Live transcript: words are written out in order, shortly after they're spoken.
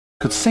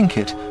could sink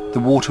it, the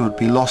water would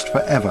be lost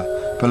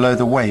forever below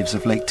the waves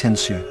of Lake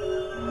Tinsio.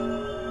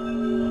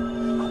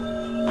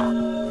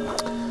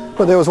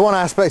 But there was one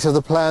aspect of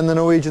the plan the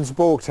Norwegians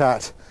balked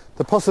at,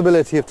 the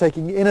possibility of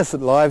taking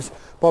innocent lives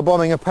by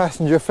bombing a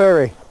passenger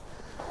ferry.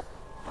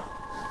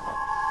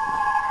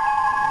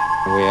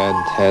 We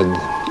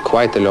had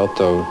quite a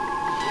lot of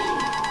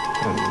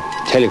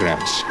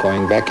telegrams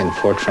going back and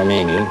forth from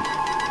England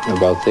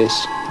about this.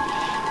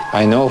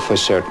 I know for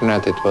certain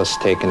that it was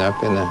taken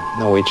up in a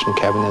Norwegian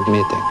cabinet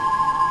meeting.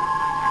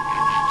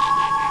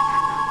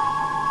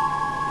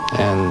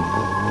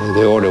 And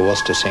the order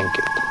was to sink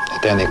it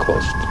at any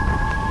cost.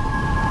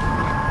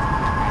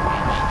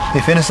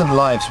 If innocent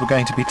lives were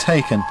going to be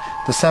taken,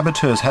 the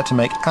saboteurs had to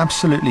make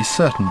absolutely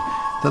certain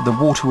that the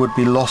water would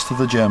be lost to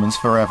the Germans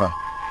forever.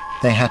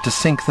 They had to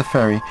sink the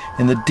ferry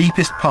in the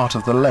deepest part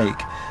of the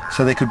lake,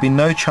 so there could be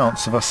no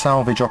chance of a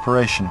salvage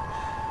operation,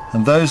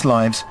 and those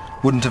lives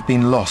wouldn't have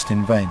been lost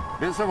in vain.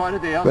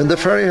 When the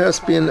ferry has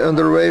been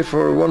underway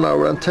for 1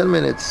 hour and 10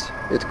 minutes,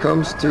 it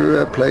comes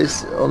to a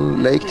place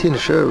on Lake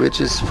Tinsio,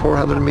 which is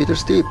 400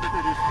 meters deep.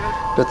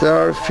 But there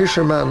are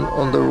fishermen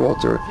on the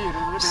water,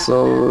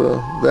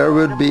 so there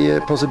would be a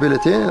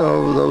possibility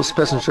of those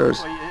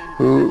passengers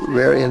who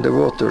were in the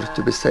water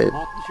to be saved.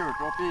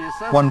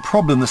 One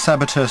problem the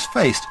saboteurs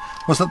faced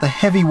was that the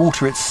heavy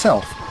water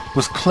itself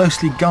was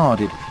closely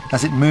guarded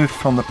as it moved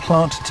from the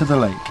plant to the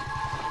lake.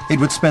 It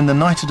would spend the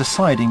night at a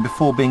siding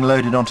before being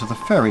loaded onto the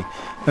ferry,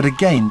 but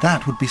again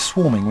that would be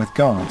swarming with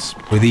guards.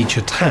 With each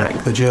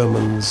attack, the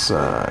Germans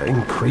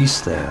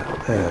increased their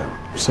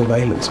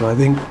surveillance. So I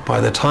think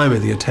by the time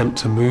of the attempt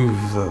to move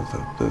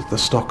the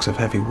stocks of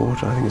heavy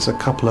water, I think there's a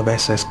couple of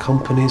SS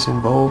companies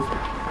involved.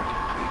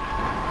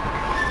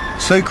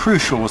 So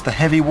crucial was the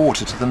heavy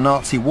water to the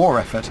Nazi war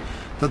effort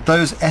that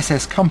those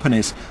SS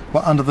companies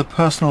were under the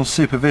personal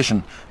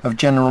supervision of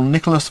General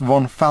Nicholas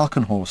von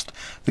Falkenhorst,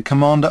 the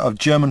commander of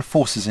German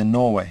forces in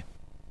Norway.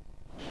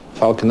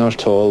 Falkenhorst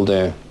told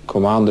the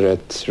commander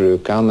at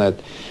Rjukan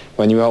that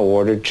when you are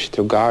ordered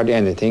to guard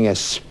anything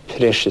as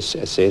precious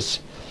as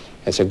this,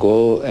 as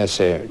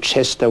a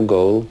chest of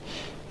gold,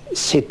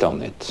 sit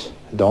on it.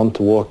 Don't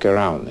walk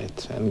around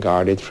it and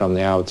guard it from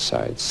the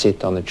outside.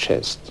 Sit on the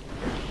chest.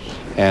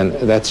 And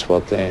that's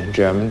what the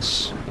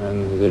Germans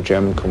and the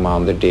German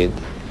commander did.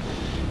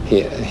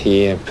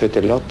 He put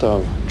a lot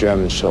of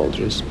German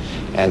soldiers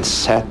and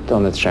sat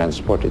on the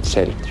transport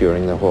itself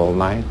during the whole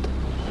night.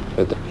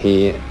 But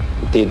he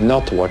did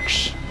not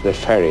watch the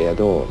ferry at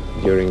all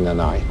during the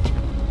night.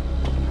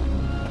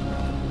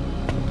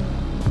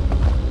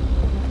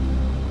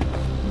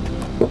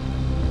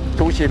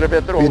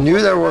 We knew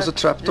there was a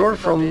trapdoor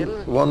from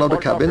one of the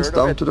cabins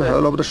down to the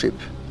hull of the ship.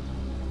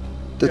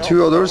 The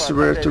two others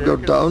were to go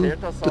down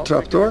the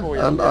trapdoor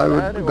and I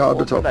would guard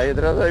the top.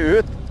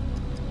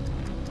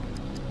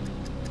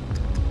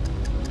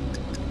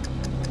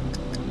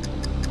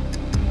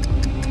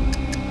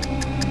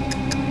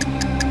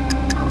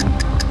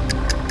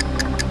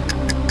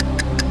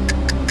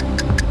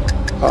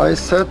 I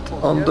sat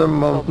on the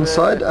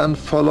mountainside and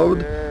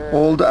followed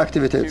all the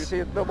activities.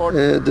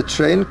 The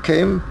train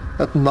came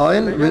at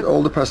 9 with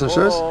all the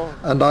passengers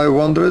and I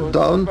wandered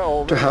down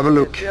to have a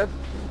look.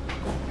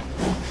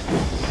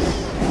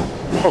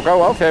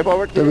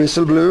 The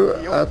whistle blew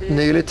at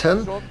nearly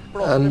 10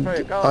 and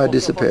I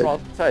disappeared.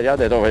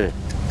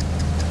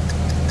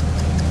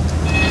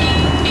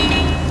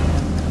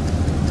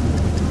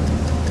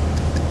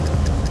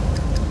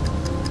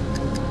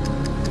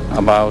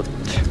 About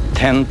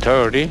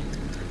 10:30,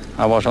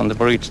 I was on the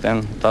bridge then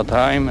at that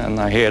time, and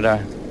I heard a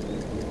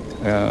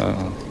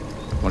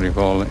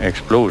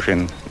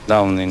explosion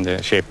down in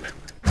the ship.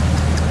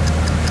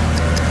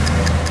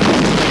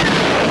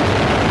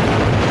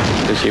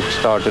 The ship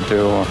started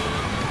to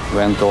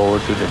went over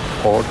to the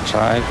port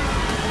side.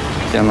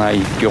 Then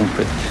I jumped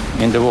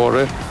in the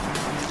water,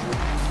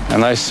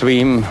 and I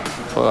swim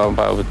for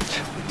about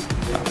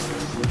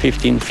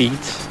 15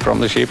 feet from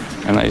the ship,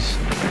 and I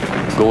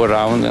go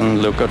around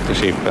and look at the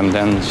ship, and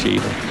then she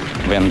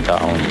went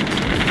down.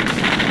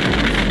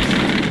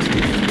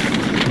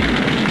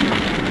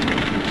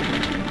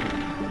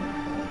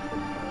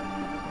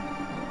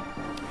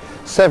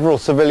 Several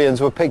civilians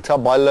were picked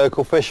up by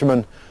local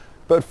fishermen,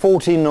 but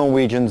 14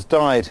 Norwegians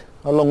died,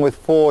 along with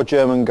 4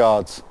 German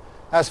guards.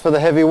 As for the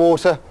heavy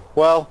water,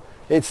 well,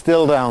 it's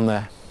still down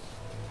there.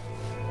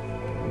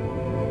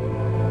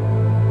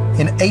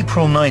 In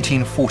April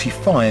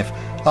 1945,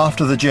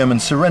 after the German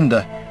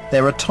surrender,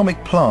 their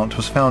atomic plant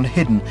was found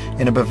hidden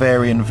in a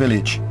Bavarian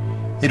village.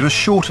 It was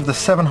short of the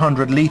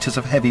 700 litres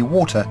of heavy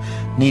water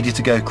needed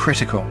to go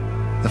critical,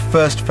 the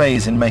first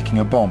phase in making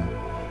a bomb.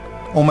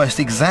 Almost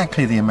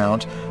exactly the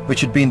amount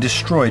which had been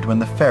destroyed when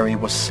the ferry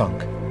was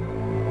sunk.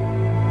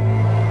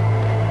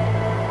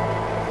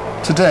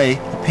 Today,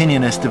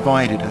 opinion is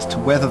divided as to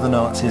whether the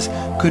Nazis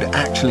could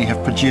actually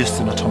have produced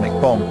an atomic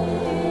bomb.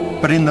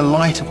 But in the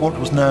light of what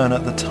was known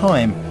at the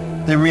time,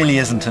 there really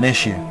isn't an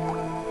issue.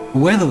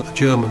 Whether the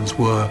Germans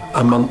were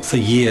a month, a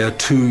year,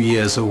 2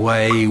 years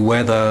away,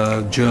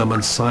 whether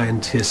German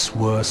scientists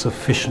were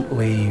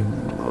sufficiently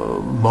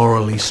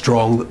morally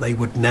strong, that they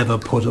would never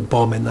put a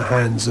bomb in the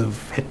hands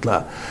of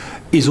Hitler,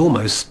 is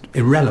almost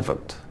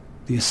irrelevant.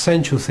 The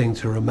essential thing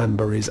to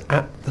remember is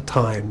at the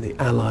time the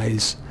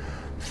Allies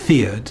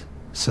feared,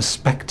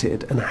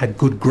 suspected, and had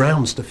good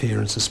grounds to fear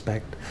and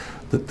suspect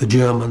that the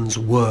Germans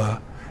were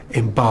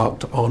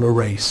embarked on a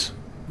race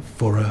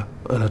for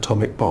an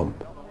atomic bomb.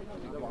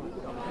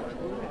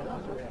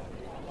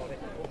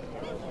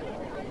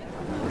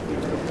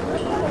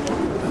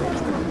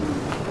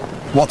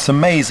 What's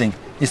amazing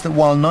is that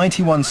while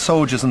 91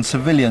 soldiers and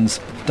civilians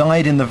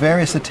died in the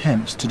various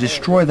attempts to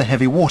destroy the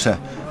heavy water,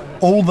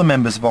 all the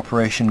members of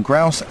Operation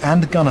Grouse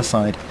and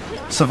Gunnerside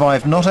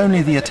survived not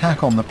only the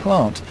attack on the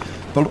plant,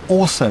 but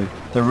also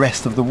the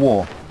rest of the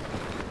war.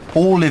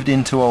 All lived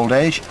into old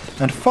age,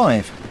 and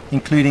 5,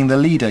 including the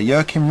leader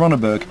Joachim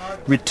Ronneberg,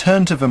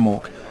 returned to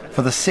Vemork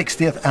for the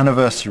 60th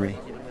anniversary,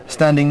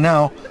 standing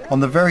now on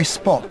the very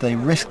spot they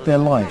risked their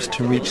lives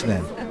to reach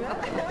then.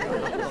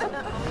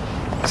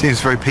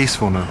 Seems very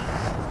peaceful now.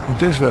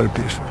 It is very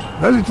peaceful.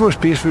 Well, it was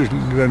peaceful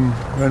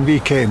when we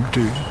came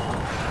to.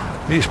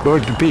 We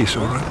spoiled the peace,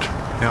 all right.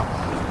 Yeah.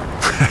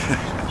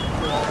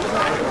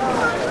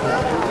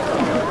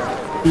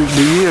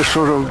 The year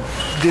sort of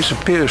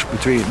disappears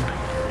between.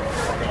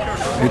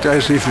 It's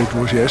as if it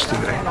was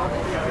yesterday.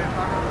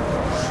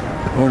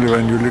 Only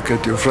when you look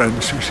at your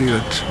friends, you see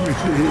that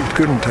it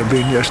couldn't have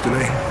been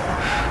yesterday.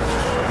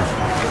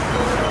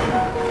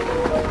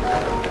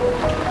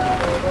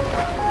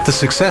 The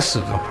success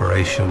of the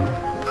operation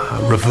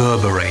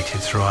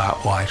reverberated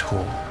throughout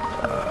Whitehall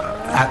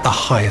at the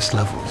highest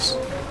levels.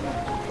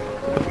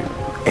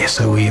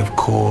 SOE, of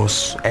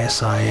course,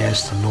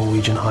 SIS, the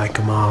Norwegian High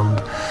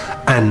Command,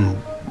 and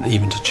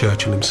even to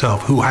Churchill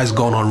himself, who has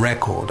gone on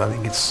record, I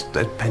think it's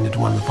appended to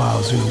one of the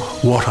files,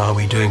 what are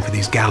we doing for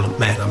these gallant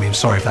men? I mean,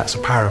 sorry if that's a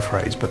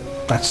paraphrase, but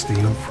that's the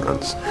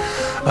inference.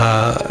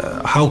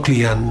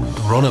 Halkley and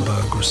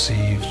Ronneberg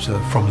received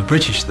from the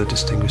British the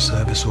Distinguished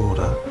Service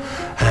Order,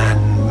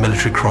 and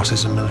military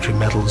crosses and military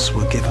medals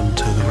were given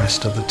to the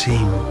rest of the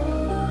team.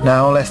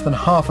 Now less than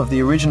half of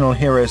the original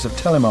heroes of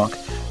Telemark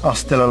are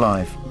still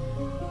alive.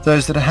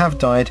 Those that have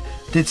died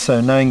did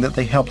so knowing that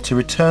they helped to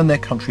return their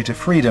country to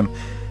freedom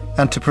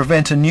and to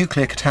prevent a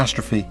nuclear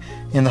catastrophe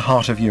in the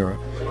heart of Europe.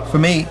 For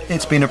me,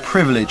 it's been a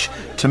privilege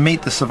to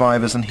meet the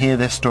survivors and hear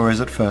their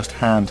stories at first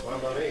hand.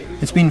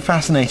 It's been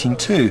fascinating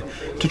too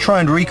to try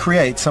and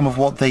recreate some of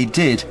what they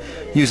did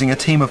using a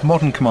team of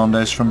modern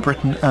commandos from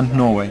Britain and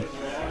Norway,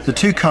 the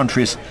two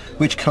countries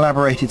which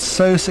collaborated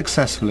so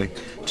successfully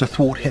to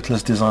thwart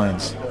Hitler's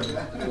designs.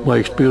 My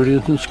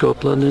experience in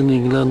Scotland and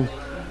England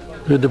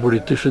with the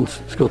British and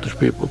Scottish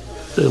people,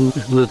 and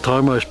the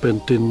time I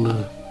spent in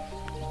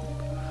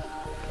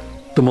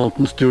the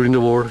mountains during the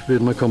war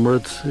with my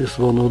comrades is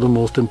one of the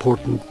most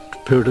important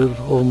periods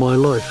of my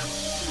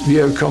life. We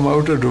have come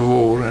out of the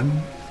war and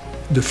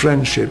the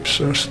friendships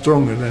are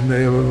stronger than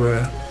they ever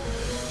were.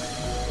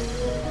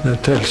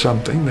 That tells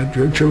something that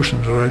you have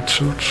chosen the right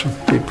sorts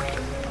of people.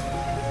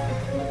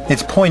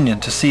 It's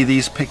poignant to see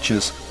these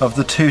pictures of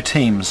the two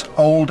teams,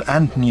 old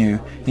and new,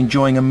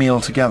 enjoying a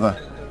meal together.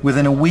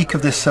 Within a week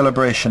of this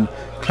celebration,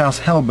 Klaus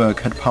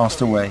Hellberg had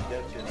passed away.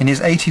 In his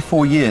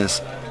 84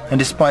 years, and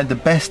despite the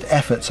best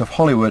efforts of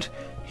Hollywood,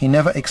 he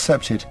never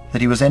accepted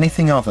that he was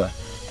anything other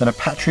than a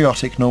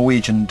patriotic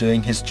Norwegian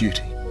doing his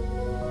duty.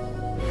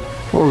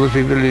 All the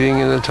people living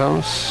in the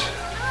towns,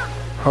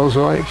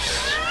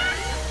 housewives,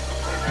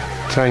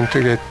 trying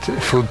to get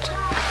food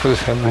for the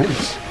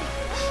families.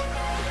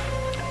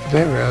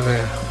 They were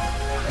the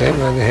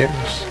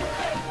heroes.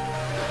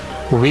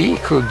 We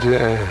could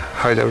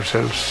hide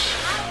ourselves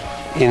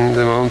in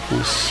the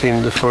mountains,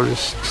 in the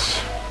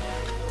forests.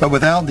 But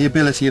without the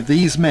ability of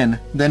these men,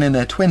 then in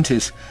their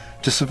 20s,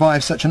 to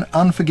survive such an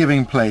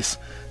unforgiving place,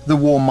 the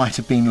war might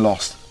have been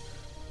lost.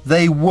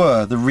 They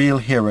were the real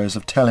heroes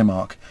of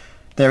Telemark.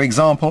 Their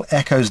example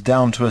echoes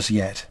down to us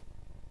yet.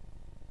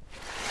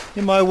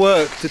 In my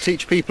work to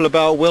teach people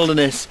about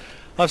wilderness,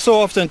 I've so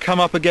often come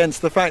up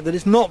against the fact that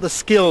it's not the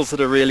skills that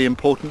are really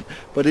important,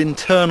 but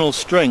internal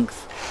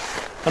strength.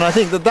 And I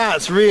think that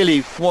that's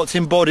really what's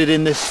embodied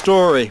in this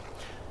story.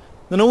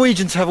 The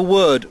Norwegians have a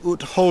word,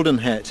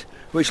 utholdenhet,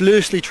 which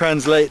loosely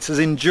translates as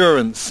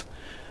endurance.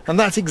 And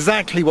that's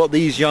exactly what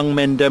these young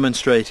men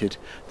demonstrated.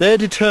 Their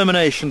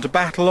determination to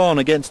battle on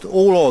against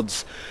all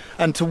odds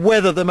and to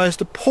weather the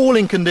most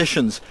appalling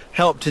conditions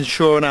helped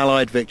ensure an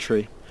Allied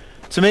victory.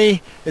 To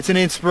me, it's an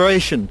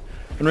inspiration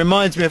and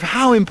reminds me of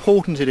how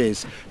important it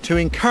is to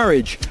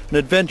encourage an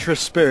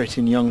adventurous spirit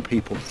in young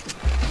people.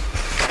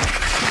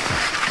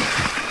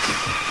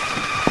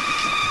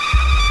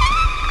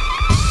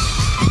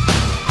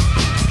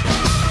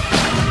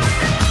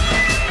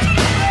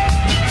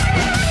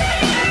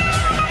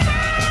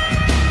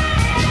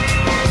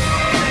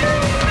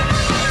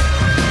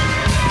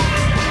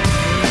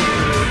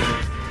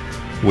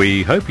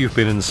 We hope you've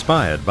been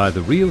inspired by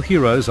the real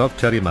heroes of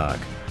Telemark.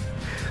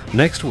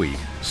 Next week,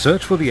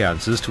 search for the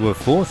answers to a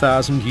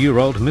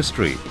 4,000-year-old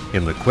mystery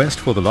in The Quest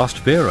for the Lost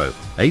Pharaoh,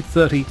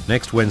 8:30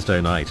 next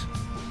Wednesday night.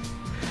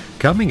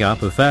 Coming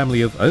up, a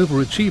family of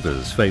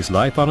overachievers face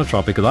life on a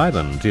tropical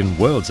island in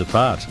worlds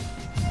apart.